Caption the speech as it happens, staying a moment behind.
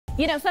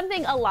You know,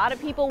 something a lot of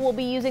people will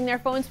be using their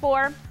phones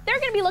for? They're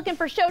going to be looking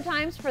for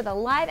showtimes for the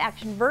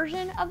live-action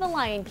version of The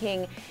Lion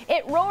King.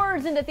 It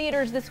roars into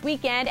theaters this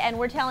weekend, and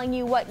we're telling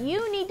you what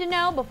you need to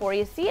know before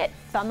you see it.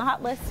 It's on the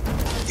hot list.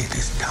 It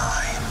is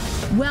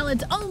time. Well,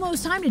 it's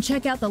almost time to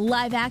check out the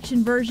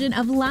live-action version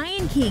of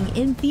Lion King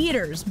in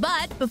theaters.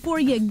 But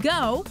before you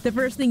go, the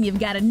first thing you've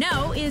got to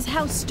know is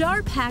how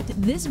star-packed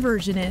this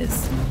version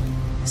is.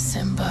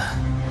 Simba,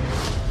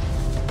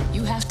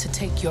 you have to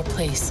take your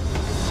place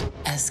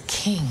as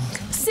king.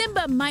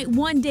 Simba might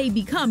one day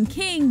become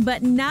king,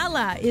 but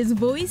Nala is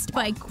voiced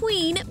by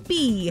Queen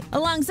Bee,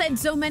 alongside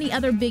so many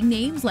other big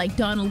names like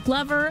Donald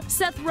Glover,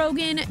 Seth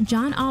Rogen,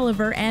 John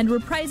Oliver, and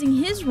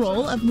reprising his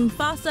role of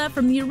Mufasa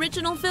from the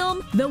original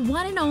film, the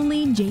one and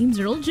only James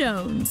Earl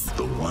Jones.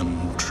 The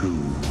one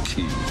true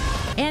king.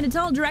 And it's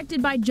all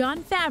directed by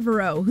Jon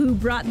Favreau, who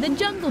brought The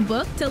Jungle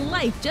Book to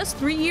life just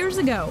 3 years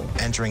ago.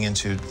 Entering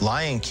into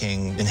Lion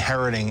King,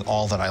 inheriting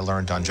all that I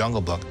learned on Jungle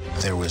Book,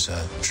 there was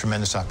a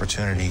tremendous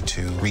opportunity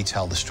to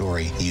retell the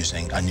story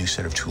using a new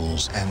set of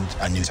tools and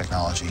a new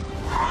technology.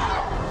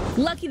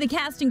 Lucky the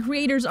cast and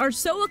creators are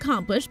so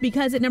accomplished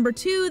because at number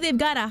 2, they've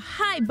got a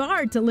high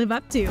bar to live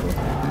up to.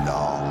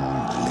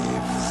 Long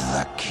live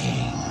the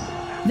king.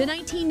 The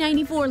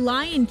 1994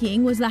 Lion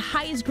King was the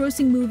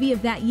highest-grossing movie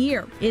of that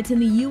year. It's in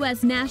the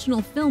U.S.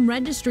 National Film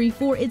Registry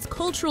for its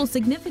cultural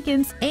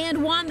significance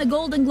and won the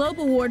Golden Globe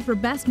Award for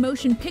Best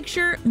Motion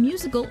Picture,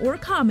 Musical, or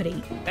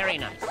Comedy. Very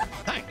nice.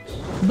 Thanks.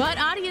 But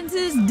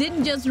audiences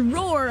didn't just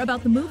roar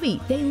about the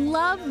movie. They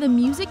love the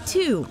music,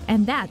 too,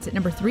 and that's at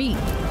number 3.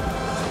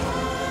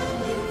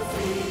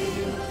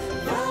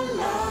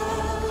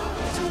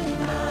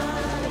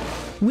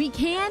 We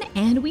can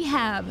and we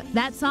have.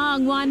 That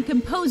song won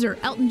composer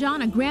Elton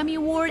John a Grammy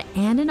Award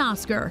and an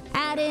Oscar.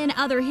 Add in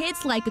other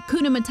hits like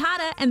Hakuna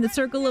Matata and The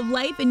Circle of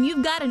Life, and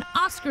you've got an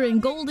Oscar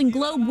and Golden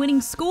Globe winning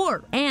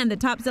score and the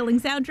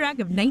top-selling soundtrack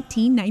of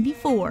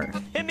 1994.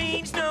 It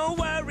means no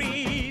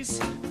worries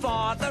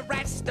for the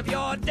rest of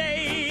your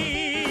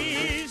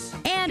days.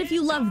 And if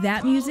you love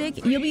that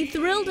music, you'll be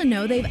thrilled to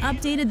know they've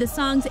updated the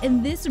songs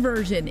in this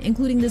version,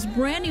 including this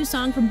brand new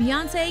song from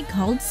Beyonce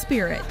called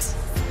Spirit.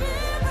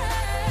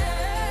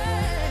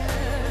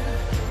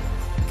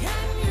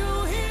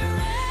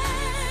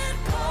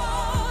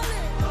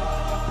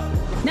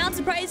 Not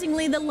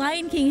surprisingly, The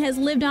Lion King has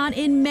lived on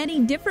in many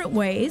different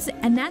ways,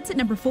 and that's at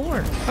number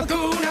 4.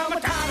 Hakuna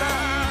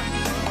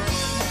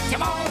Matata,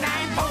 Timon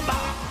and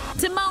Pumbaa.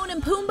 Timon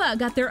and Pumbaa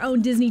got their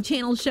own Disney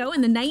Channel show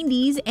in the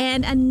 90s,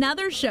 and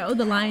another show,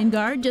 The Lion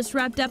Guard, just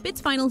wrapped up its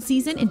final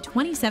season in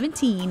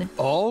 2017.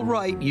 All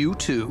right, you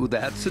two,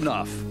 that's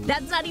enough.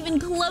 That's not even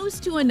close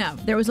to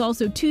enough. There was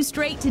also 2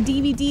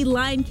 straight-to-DVD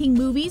Lion King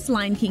movies,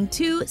 Lion King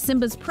 2,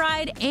 Simba's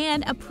Pride,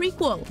 and a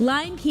prequel,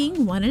 Lion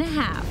King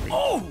 1.5.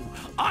 Oh!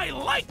 I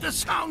like the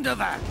sound of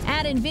that!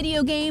 Add in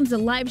video games, a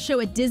live show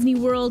at Disney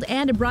World,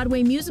 and a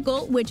Broadway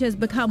musical, which has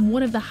become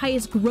one of the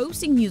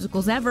highest-grossing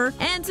musicals ever.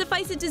 And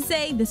suffice it to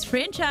say, this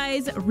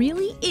franchise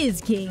really is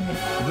king.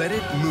 Let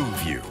it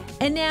move you.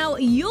 And now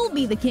you'll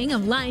be the king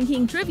of Lion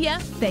King trivia,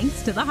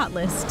 thanks to the Hot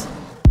List.